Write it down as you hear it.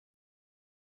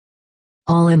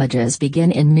All images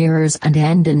begin in mirrors and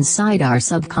end inside our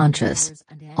subconscious.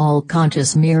 All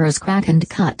conscious mirrors crack and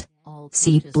cut.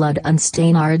 Seep blood and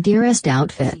stain our dearest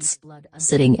outfits.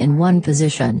 Sitting in one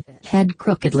position, head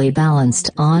crookedly balanced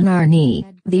on our knee,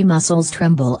 the muscles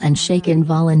tremble and shake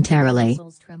involuntarily.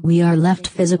 We are left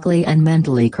physically and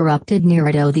mentally corrupted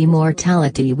near the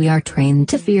mortality we are trained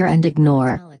to fear and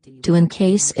ignore. To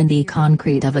encase in the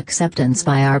concrete of acceptance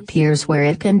by our peers where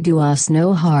it can do us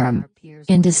no harm.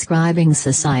 In describing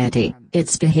society,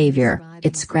 its behavior,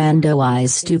 its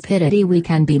grandiose stupidity, we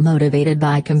can be motivated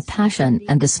by compassion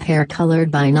and despair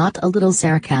colored by not a little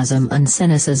sarcasm and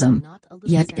cynicism.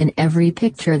 Yet in every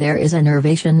picture there is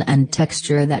enervation and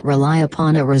texture that rely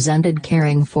upon a resented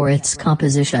caring for its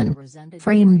composition.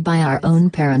 Framed by our own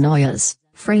paranoias,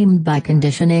 framed by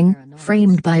conditioning,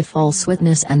 framed by false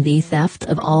witness and the theft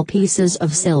of all pieces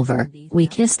of silver, we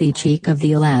kiss the cheek of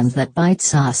the land that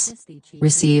bites us,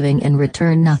 receiving in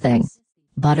return nothing.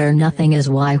 But nothing is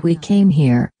why we came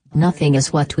here, nothing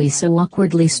is what we so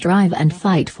awkwardly strive and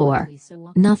fight for.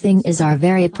 Nothing is our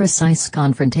very precise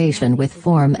confrontation with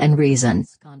form and reason.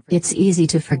 It's easy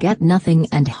to forget nothing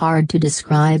and hard to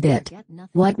describe it.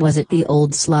 What was it the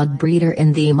old slug breeder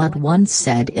in the mud once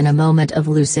said in a moment of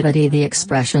lucidity? The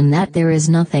expression that there is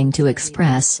nothing to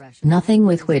express, nothing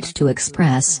with which to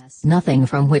express, nothing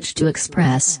from which to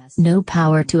express, no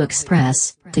power to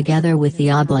express, together with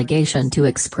the obligation to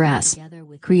express.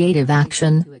 Creative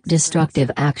action,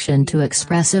 destructive action to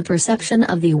express a perception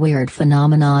of the weird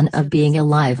phenomenon of being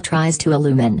alive tries to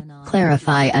illumine,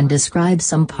 clarify and describe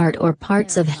some part or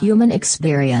parts of human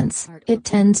experience. It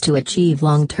tends to achieve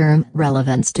long-term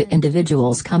relevance to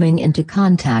individuals coming into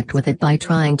contact with it by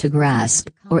trying to grasp,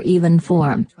 or even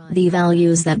form, the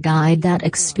values that guide that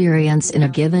experience in a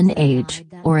given age,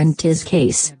 or in his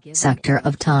case, sector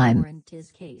of time.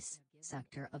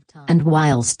 And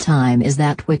whilst time is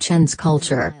that which ends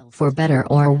culture, for better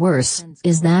or worse,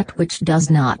 is that which does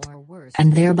not.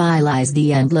 And thereby lies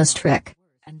the endless trick.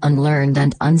 Unlearned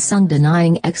and unsung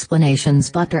denying explanations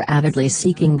but are avidly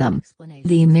seeking them.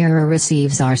 The mirror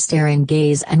receives our staring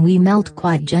gaze and we melt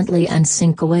quite gently and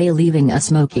sink away, leaving a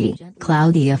smoky,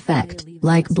 cloudy effect,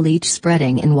 like bleach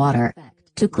spreading in water.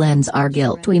 To cleanse our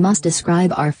guilt we must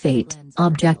describe our fate,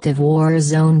 objective war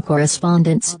zone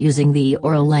correspondence using the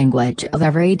oral language of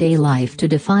everyday life to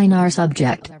define our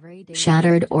subject.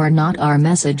 Shattered or not, our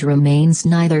message remains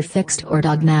neither fixed or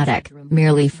dogmatic,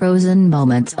 merely frozen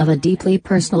moments of a deeply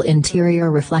personal interior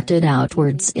reflected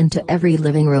outwards into every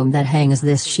living room that hangs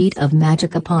this sheet of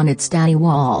magic upon its daddy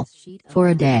wall. For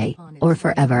a day, or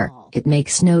forever, it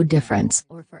makes no difference.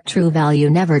 True value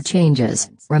never changes,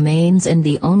 remains in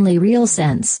the only real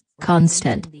sense,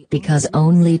 constant, because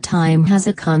only time has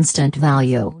a constant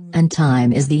value, and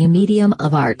time is the medium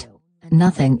of art.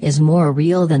 Nothing is more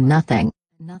real than nothing.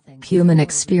 Human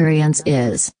experience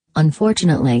is,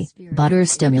 unfortunately, but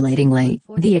stimulatingly,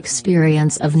 the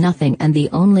experience of nothing, and the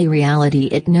only reality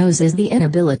it knows is the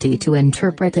inability to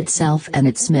interpret itself and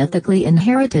its mythically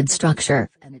inherited structure.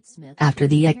 After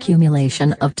the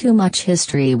accumulation of too much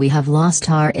history we have lost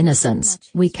our innocence,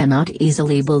 we cannot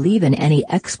easily believe in any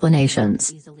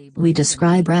explanations. We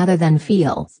describe rather than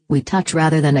feel, we touch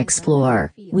rather than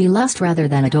explore, we lust rather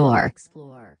than adore.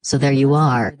 So there you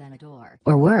are.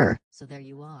 Or were.